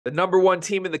The number one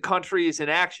team in the country is in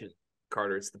action,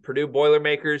 Carter. It's the Purdue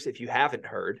Boilermakers. If you haven't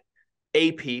heard,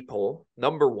 AP poll,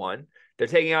 number one. They're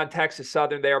taking on Texas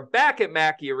Southern. They are back at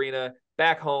Mackey Arena,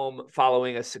 back home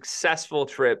following a successful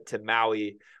trip to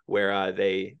Maui, where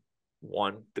they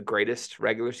won the greatest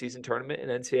regular season tournament in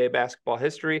NCAA basketball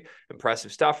history.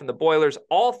 Impressive stuff. And the Boilers,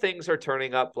 all things are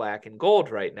turning up black and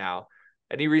gold right now.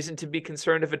 Any reason to be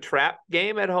concerned of a trap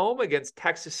game at home against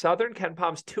Texas Southern, Ken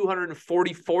Palm's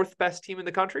 244th best team in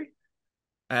the country?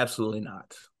 Absolutely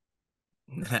not.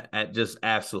 Just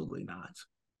absolutely not.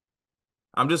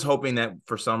 I'm just hoping that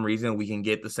for some reason we can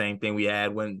get the same thing we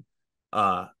had when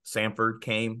Samford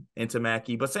came into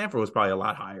Mackey, but Samford was probably a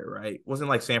lot higher, right? Wasn't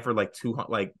like Samford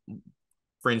like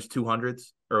fringe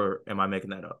 200s, or am I making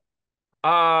that up?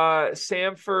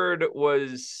 Samford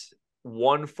was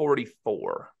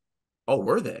 144. Oh,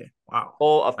 were they? Wow. A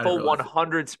I didn't full realize it.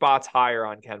 100 spots higher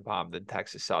on Ken Palm than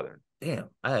Texas Southern. Damn,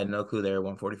 I had no clue they were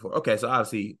 144. Okay, so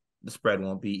obviously the spread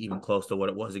won't be even close to what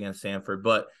it was against Samford,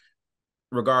 but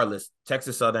regardless,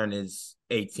 Texas Southern is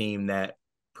a team that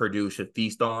Purdue should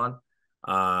feast on.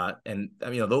 And I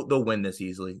mean, they'll win this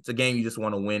easily. It's a game you just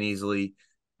want to win easily,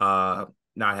 not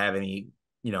have any,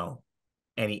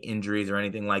 any injuries or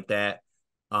anything like that.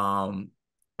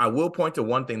 I will point to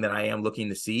one thing that I am looking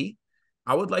to see.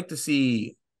 I would like to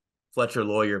see Fletcher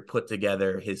Lawyer put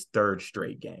together his third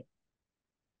straight game.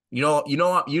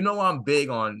 I'm big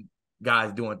on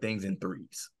guys doing things in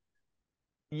threes.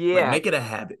 Like, Yeah. make it a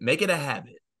habit. Make it a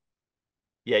habit.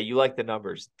 Yeah, you like the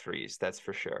numbers threes, that's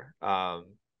for sure.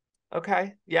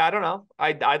 Okay. Yeah, I don't know.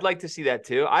 I'd like to see that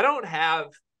too. I don't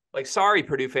have sorry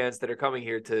Purdue fans that are coming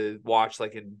here to watch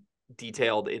like a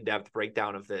detailed in-depth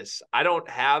breakdown of this. I don't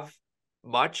have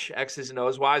much X's and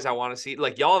O's wise. I want to see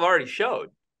y'all have already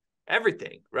showed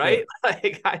everything, right?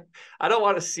 Yeah. I don't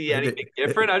want to see anything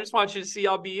different. I just want you to see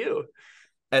y'all be you.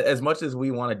 As much as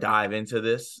we want to dive into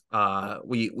this,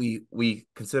 we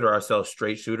consider ourselves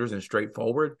straight shooters and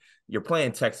straightforward. You're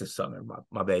playing Texas Southern,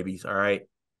 my babies. All right,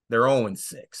 they're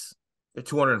 0-6. They're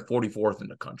 244th in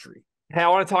the country. Hey, I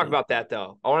want to talk about that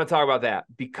though. I want to talk about that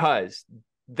because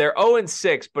they're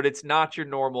 0-6, but it's not your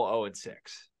normal 0-6.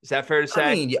 Is that fair to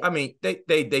say?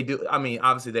 They do. I mean,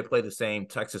 obviously they play the same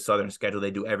Texas Southern schedule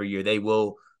they do every year. They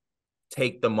will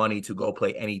take the money to go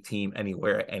play any team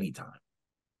anywhere at any time.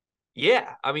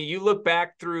 Yeah. I mean, you look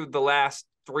back through the last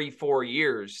 3-4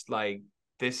 years, like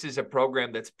this is a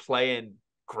program that's playing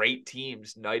great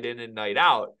teams night in and night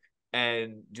out.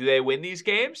 And do they win these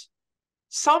games?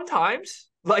 Sometimes.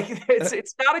 Like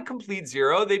it's not a complete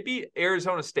zero. They beat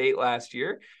Arizona State last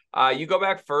year. You go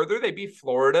back further, they beat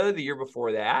Florida the year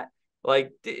before that.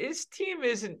 Like this team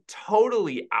isn't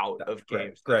totally out of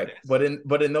games. Correct. But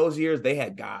in those years, they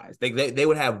had guys. They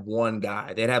would have one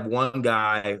guy. They'd have one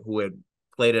guy who had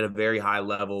played at a very high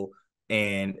level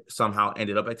and somehow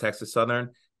ended up at Texas Southern.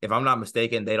 If I'm not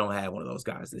mistaken, they don't have one of those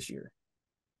guys this year.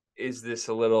 Is this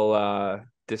a little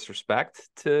disrespect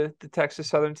to the Texas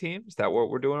Southern team? Is that what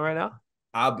we're doing right now?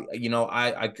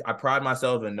 I pride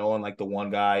myself in knowing like the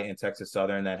one guy in Texas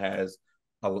Southern that has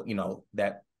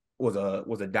that was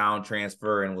a down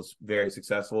transfer and was very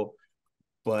successful.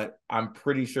 But I'm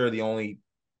pretty sure the only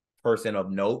person of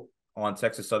note on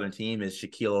Texas Southern team is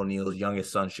Shaquille O'Neal's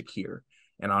youngest son, Shakir.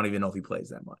 And I don't even know if he plays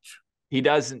that much. He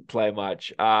doesn't play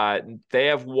much. They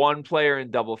have one player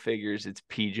in double figures. It's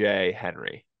PJ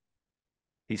Henry.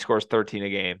 He scores 13 a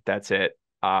game. That's it.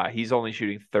 He's only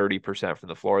shooting 30% from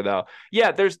the floor, though.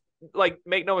 Yeah, there's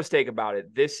make no mistake about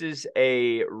it. This is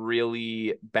a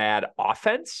really bad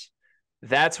offense.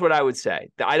 That's what I would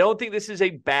say. I don't think this is a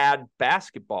bad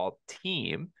basketball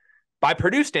team. By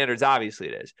Purdue standards, obviously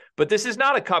it is. But this is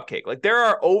not a cupcake. Like there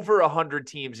are over 100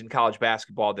 teams in college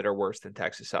basketball that are worse than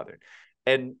Texas Southern.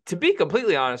 And to be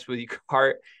completely honest with you,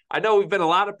 Cart, I know we've been a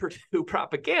lot of Purdue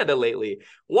propaganda lately.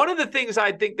 One of the things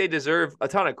I think they deserve a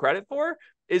ton of credit for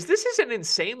is this is an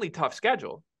insanely tough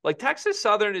schedule. Like Texas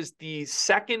Southern is the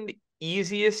second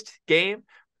easiest game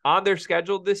on their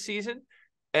schedule this season.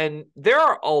 And there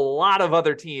are a lot of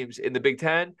other teams in the Big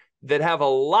Ten that have a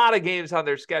lot of games on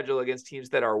their schedule against teams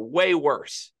that are way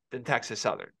worse than Texas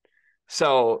Southern.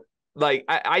 So,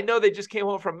 I know they just came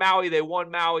home from Maui. They won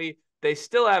Maui. They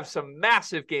still have some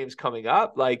massive games coming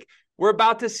up. Like, we're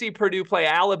about to see Purdue play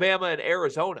Alabama and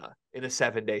Arizona in a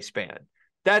 7-day span.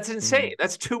 That's insane. Mm-hmm.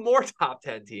 That's 2 more top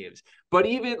 10 teams. But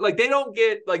even, they don't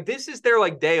get, this is their,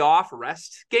 day off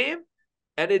rest game.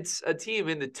 And it's a team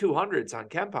in the 200s on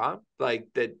KenPom,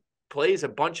 that plays a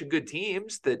bunch of good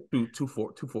teams that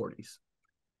 240s.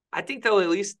 I think they'll at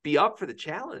least be up for the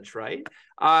challenge, right?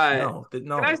 No.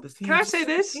 Can I say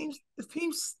this? This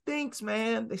team stinks,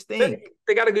 man. They stink.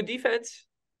 They got a good defense.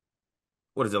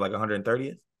 What is it,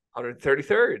 130th?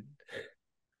 133rd.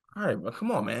 All right, but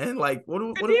come on, man. Like, Good what are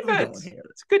we doing defense. here?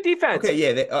 It's a good defense. Okay,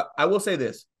 yeah. I will say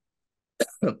this.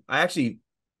 I actually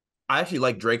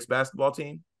like Drake's basketball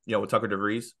team. With Tucker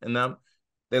DeVries and them.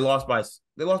 They lost by 6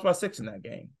 in that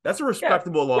game. That's a Yeah.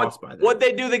 respectable loss by them. What'd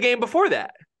they do the game before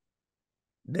that?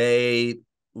 They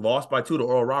lost by 2 to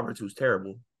Oral Roberts, who's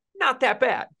terrible. Not that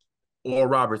bad. Oral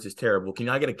Roberts is terrible. Can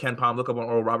I get a Ken Palm look up on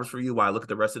Oral Roberts for you while I look at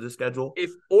the rest of the schedule?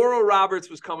 If Oral Roberts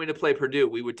was coming to play Purdue,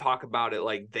 we would talk about it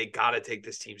like they got to take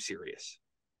this team serious.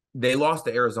 They lost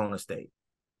to Arizona State.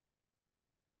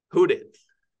 Who did?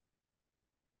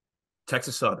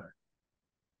 Texas Southern.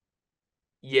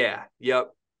 Yeah.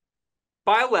 Yep.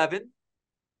 By 11.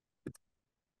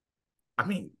 I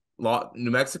mean,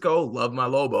 New Mexico, love my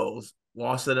Lobos.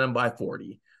 Lost to them by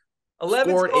 40.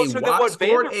 11's closer than what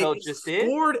Vanderbilt just did.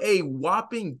 Scored a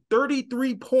whopping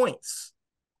 33 points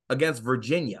against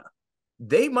Virginia.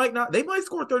 They might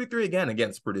score 33 again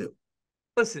against Purdue.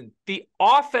 Listen, the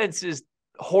offense is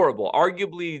horrible.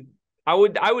 Arguably, I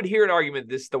would hear an argument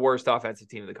this is the worst offensive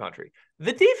team in the country.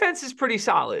 The defense is pretty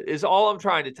solid, is all I'm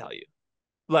trying to tell you.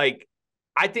 Like,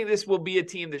 I think this will be a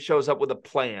team that shows up with a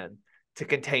plan to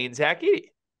contain Zach Edey.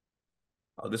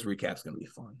 Oh, this recap's going to be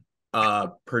fun.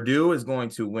 Purdue is going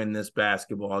to win this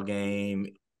basketball game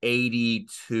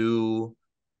 82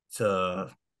 to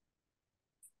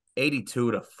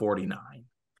 49.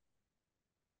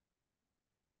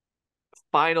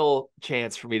 Final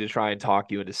chance for me to try and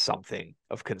talk you into something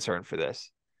of concern for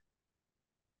this.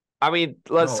 I mean,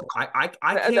 let's. No, I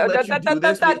can't let you do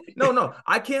this. No,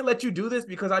 I can't let you do this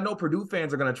because I know Purdue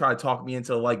fans are going to try to talk me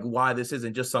into like why this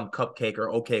isn't just some cupcake or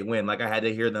okay win. Like I had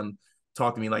to hear them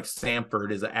talk to me like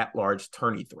Samford is an at-large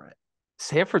tourney threat.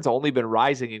 Samford's only been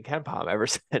rising in KenPom ever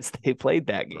since they played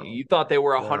that game. You thought they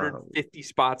were 150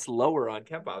 spots lower on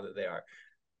KenPom than they are.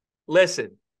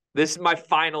 Listen, this is my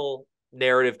final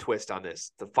narrative twist on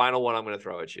this. The final one I'm going to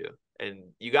throw at you. And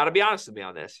you got to be honest with me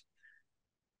on this.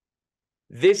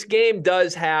 This game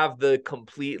does have the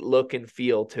complete look and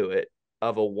feel to it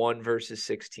of a 1 versus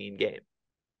 16 game.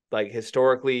 Like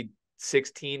historically,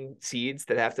 16 seeds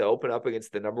that have to open up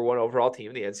against the number 1 overall team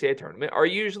in the NCAA tournament are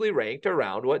usually ranked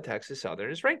around what Texas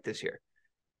Southern is ranked this year.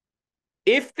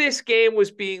 If this game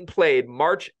was being played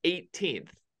March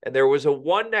 18th and there was a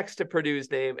 1 next to Purdue's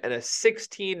name and a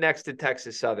 16 next to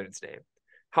Texas Southern's name,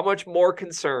 how much more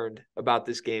concerned about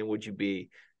this game would you be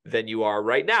than you are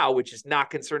right now, which is not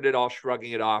concerned at all,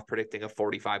 shrugging it off, predicting a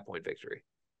 45-point victory?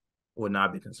 Would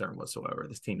not be concerned whatsoever.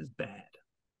 This team is bad.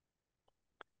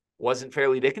 Wasn't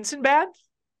Fairleigh Dickinson bad?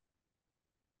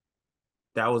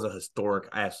 That was a historic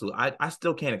absolute. I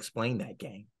still can't explain that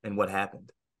game and what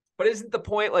happened. But isn't the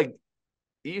point, like,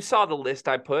 you saw the list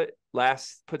I put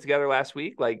together last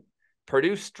week? Like,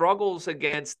 Purdue struggles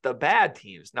against the bad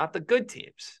teams, not the good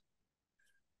teams.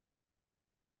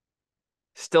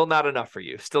 Still not enough for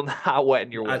you. Still not wet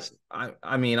in your whistle.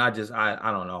 I mean, I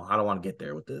don't know. I don't want to get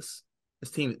there with this.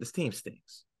 This team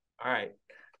stinks. All right.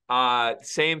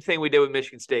 Same thing we did with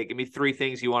Michigan State. Give me 3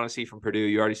 things you want to see from Purdue.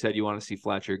 You already said you want to see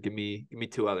Fletcher. Give me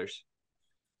 2 others.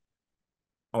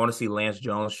 I want to see Lance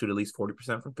Jones shoot at least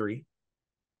 40% from 3.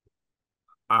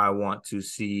 I want to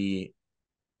see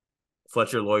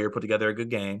Fletcher Lawyer put together a good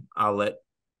game. I'll let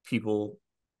people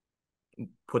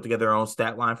put together their own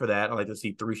stat line for that. I like to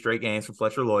see 3 straight games from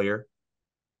Fletcher Lawyer.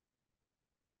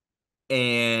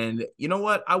 And you know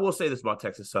what? I will say this about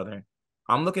Texas Southern.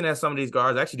 I'm looking at some of these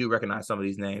guards. I actually do recognize some of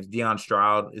these names. Deion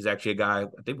Stroud is actually a guy,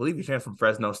 I believe he's from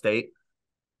Fresno State.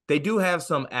 They do have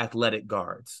some athletic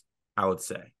guards, I would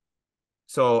say.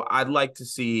 So I'd like to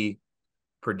see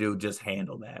Purdue just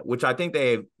handle that, which I think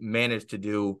they've managed to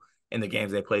do in the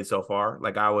games they played so far.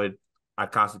 Like I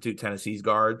constitute Tennessee's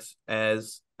guards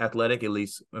as athletic, at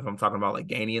least if I'm talking about like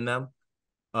Gainey in them.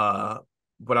 But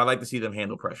I'd like to see them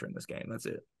handle pressure in this game. That's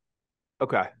it.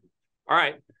 Okay. All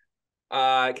right.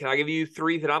 Can I give you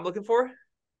 3 that I'm looking for?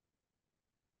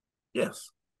 Yes.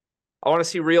 I want to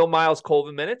see real Miles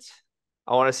Colvin minutes.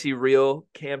 I want to see real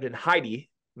Camden Heide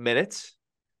minutes.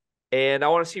 And I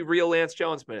want to see real Lance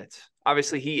Jones minutes.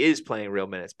 Obviously, he is playing real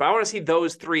minutes. But I want to see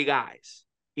those 3 guys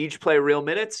each play real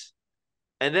minutes.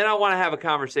 And then I want to have a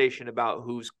conversation about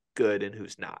who's good and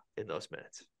who's not in those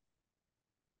minutes.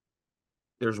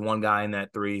 There's one guy in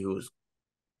that 3 who's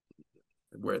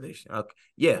where they should. Okay.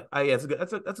 Yeah, that's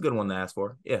a good one to ask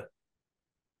for. Yeah.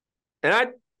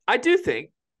 And I do think,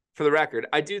 for the record,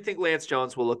 I do think Lance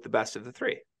Jones will look the best of the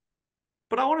 3.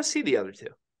 But I want to see the other 2.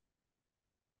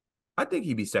 I think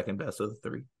he'd be second best of the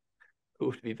 3. Who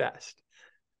would be best?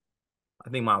 I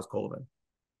think Miles Colvin.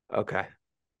 Okay.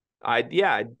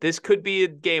 This could be a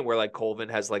game where like Colvin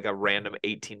has like a random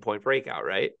 18-point breakout,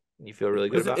 right? And you feel really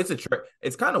good about it?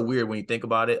 It's kind of weird when you think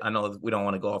about it. I know we don't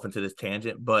want to go off into this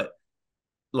tangent, but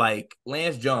like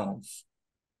Lance Jones,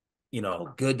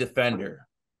 good defender.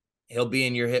 He'll be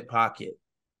in your hip pocket.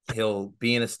 He'll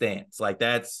be in a stance. Like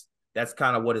that's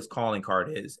kind of what his calling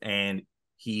card is, and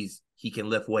he can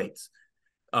lift weights.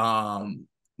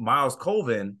 Miles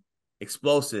Colvin,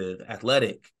 explosive,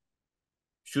 athletic,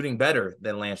 shooting better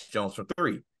than Lance Jones from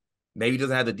three. Maybe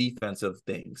doesn't have the defensive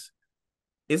things.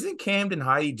 Isn't Camden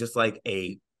Heide just like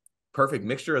a perfect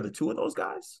mixture of the two of those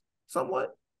guys? Somewhat.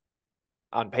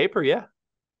 On paper, yeah.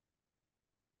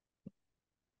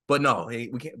 But no, we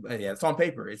can't. Yeah, it's on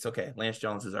paper. It's okay. Lance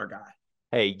Jones is our guy.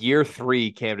 Hey, year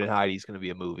 3, Camden Heide is going to be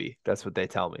a movie. That's what they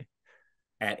tell me.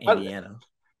 At Indiana.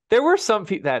 There were some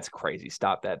people. That's crazy.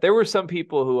 Stop that. There were some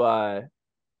people who, I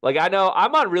know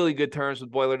I'm on really good terms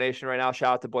with Boiler Nation right now.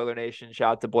 Shout out to Boiler Nation.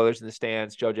 Shout out to Boilers in the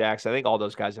Stands, Joe Jackson. I think all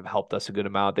those guys have helped us a good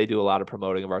amount. They do a lot of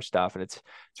promoting of our stuff, and it's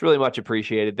really much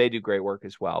appreciated. They do great work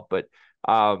as well. But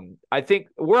I think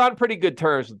we're on pretty good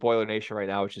terms with Boiler Nation right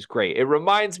now, which is great. It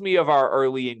reminds me of our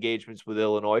early engagements with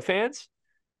Illinois fans.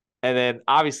 And then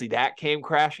obviously that came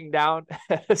crashing down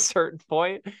at a certain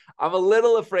point. I'm a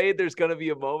little afraid there's going to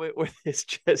be a moment where this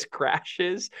just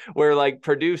crashes, where like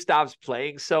Purdue stops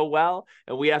playing so well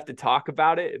and we have to talk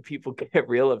about it and people get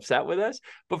real upset with us.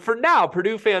 But for now,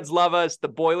 Purdue fans love us. The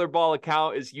Boiler Ball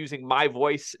account is using my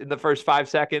voice in the first 5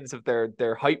 seconds of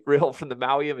their hype reel from the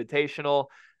Maui Invitational.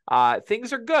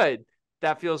 Things are good.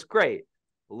 That feels great.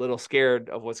 A little scared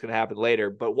of what's going to happen later.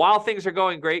 But while things are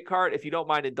going great, Cart, if you don't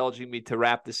mind indulging me to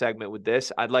wrap the segment with this,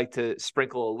 I'd like to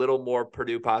sprinkle a little more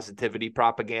Purdue positivity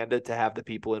propaganda to have the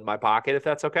people in my pocket, if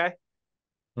that's okay.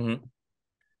 Mm-hmm.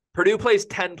 Purdue plays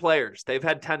 10 players. They've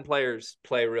had 10 players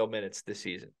play real minutes this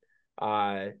season.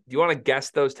 Do you want to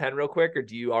guess those 10 real quick, or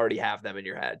do you already have them in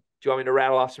your head? Do you want me to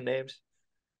rattle off some names?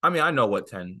 I mean, I know what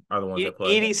 10 are the ones that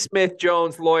play. Edie, Smith,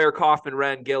 Jones, Lawyer, Kaufman,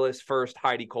 Wren, Gillis, First,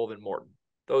 Heide, Colvin, Morton.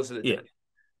 Those are the 10.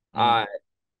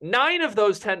 9 of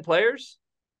those 10 players,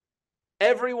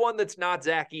 everyone that's not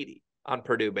Zach Edey on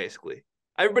Purdue, basically.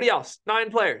 Everybody else,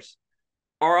 9 players,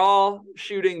 are all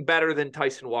shooting better than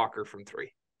Tyson Walker from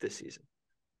 3 this season.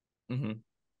 Mm-hmm.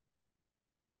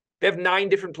 They have 9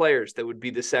 different players that would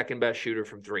be the second best shooter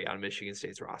from 3 on Michigan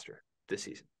State's roster this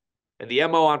season. And the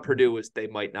MO on Purdue is they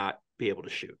might not be able to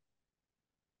shoot.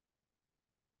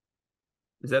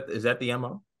 Is that the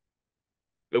MO?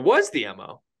 It was the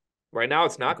MO. Right now,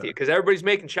 it's not because everybody's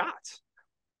making shots.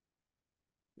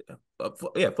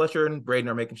 Yeah, Fletcher and Braden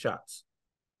are making shots.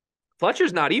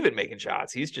 Fletcher's not even making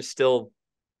shots. He's just still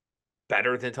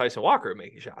better than Tyson Walker at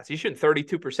making shots. He's shooting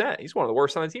 32%. He's one of the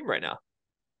worst on the team right now.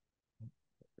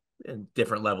 A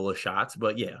different level of shots,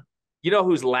 but yeah. You know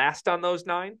who's last on those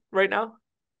 9 right now?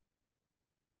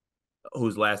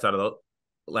 Who's last out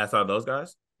of those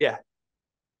guys? Yeah.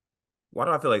 Why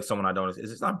do I feel like someone I don't?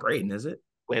 It's not Braden, is it?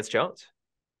 Lance Jones.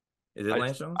 Is it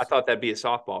Lance Jones? I thought that'd be a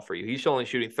softball for you. He's only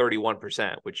shooting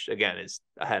 31%, which again is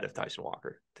ahead of Tyson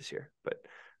Walker this year. But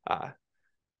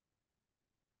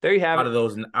there you have it.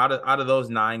 Out of those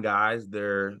 9 guys,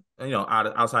 they're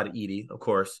outside of Edey, of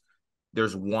course,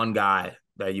 there's one guy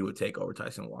that you would take over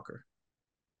Tyson Walker.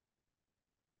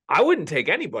 I wouldn't take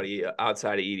anybody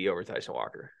outside of Edey over Tyson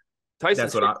Walker.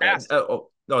 Tyson's fantastic.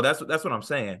 That's what I'm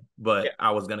saying. But yeah.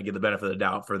 I was going to give the benefit of the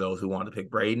doubt for those who wanted to pick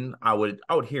Braden. I would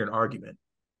hear an argument.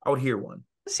 I would hear one.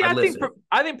 See, I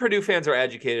think Purdue fans are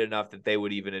educated enough that they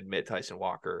would even admit Tyson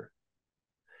Walker.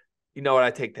 You know what?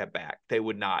 I take that back. They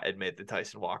would not admit that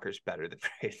Tyson Walker is better than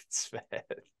Braden Smith.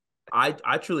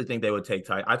 I truly think they would take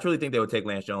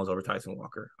Lance Jones over Tyson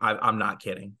Walker. I'm not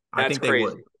kidding. I think crazy. They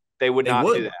would. They would not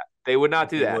do that. They would not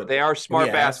do that. They are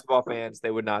smart basketball fans.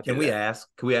 They would not do that.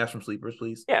 Can we ask from sleepers,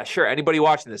 please? Yeah, sure. Anybody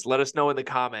watching this, let us know in the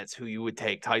comments who you would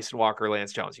take, Tyson Walker or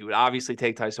Lance Jones. You would obviously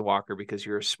take Tyson Walker because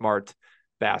you're a smart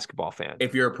basketball fan.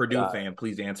 If you're a Purdue fan,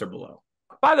 please answer below.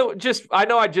 By the way, I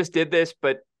know I just did this,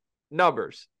 but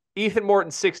numbers. Ethan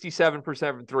Morton, 67%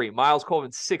 from 3. Miles Colvin,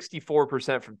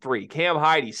 64% from 3. Cam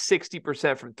Heide,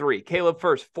 60% from 3. Caleb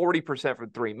First, 40%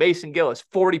 from 3. Mason Gillis,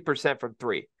 40% from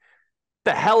 3.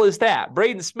 The hell is that?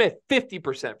 Braden Smith,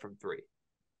 50% from 3.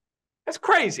 That's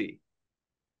crazy.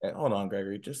 Hey, hold on,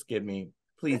 Gregory. Just give me,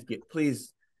 please.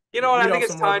 You know what? I think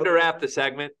it's time to wrap the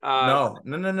segment. No.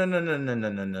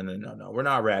 We're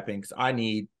not wrapping because I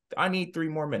need 3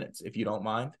 more minutes if you don't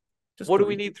mind. What do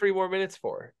we need 3 more minutes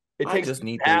for? It takes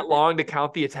that long to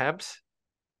count the attempts?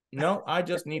 No, I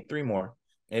just need 3 more.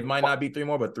 It might not be 3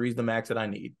 more, but 3 is the max that I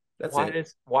need. That's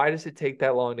it. Why does it take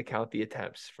that long to count the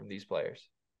attempts from these players?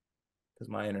 Because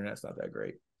my internet's not that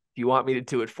great. Do you want me to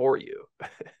do it for you?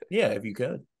 Yeah, if you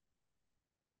could.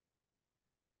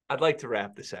 I'd like to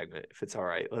wrap the segment if it's all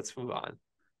right. Let's move on.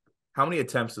 How many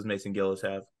attempts does Mason Gillis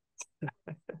have?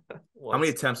 Well, How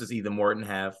many attempts does Ethan Morton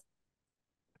have?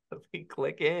 let me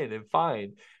click in and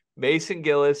find. Mason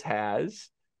Gillis has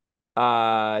 10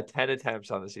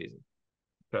 attempts on the season.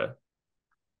 Okay.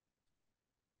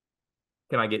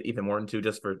 Can I get Ethan Morton too,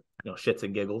 just for shits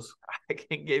and giggles? I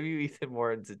can give you Ethan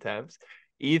Morton's attempts.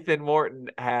 Ethan Morton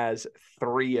has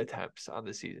 3 attempts on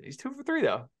the season. He's 2 for 3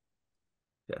 though.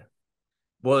 Yeah.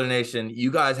 Boiler Nation,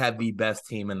 you guys have the best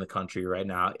team in the country right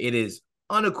now. It is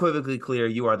unequivocally clear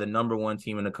you are the number 1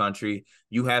 team in the country.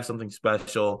 You have something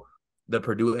special. The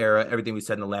Purdue era, everything we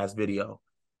said in the last video.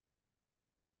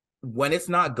 When it's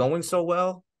not going so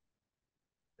well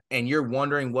and you're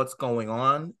wondering what's going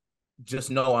on,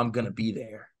 just know I'm going to be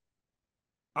there.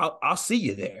 I'll see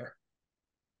you there.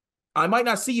 I might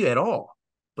not see you at all,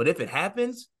 but if it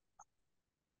happens,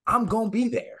 I'm going to be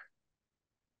there.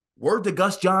 Word to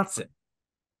Gus Johnson.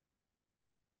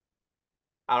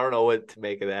 I don't know what to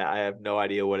make of that. I have no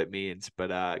idea what it means,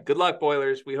 but good luck,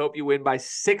 Boilers. We hope you win by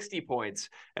 60 points,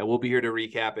 and we'll be here to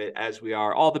recap it as we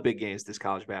are all the big games this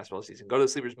college basketball season. Go to the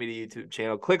Sleepers Media YouTube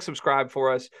channel. Click subscribe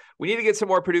for us. We need to get some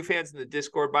more Purdue fans in the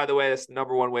Discord, by the way. That's the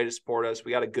number 1 way to support us.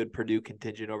 We got a good Purdue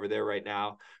contingent over there right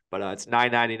now, but it's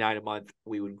 $9.99 a month.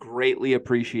 We would greatly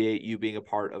appreciate you being a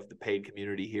part of the paid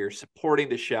community here, supporting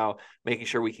the show, making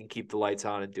sure we can keep the lights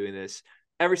on and doing this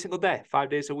every single day, 5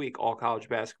 days a week, all college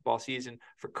basketball season.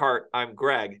 For Cart, I'm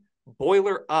Greg.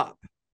 Boiler up.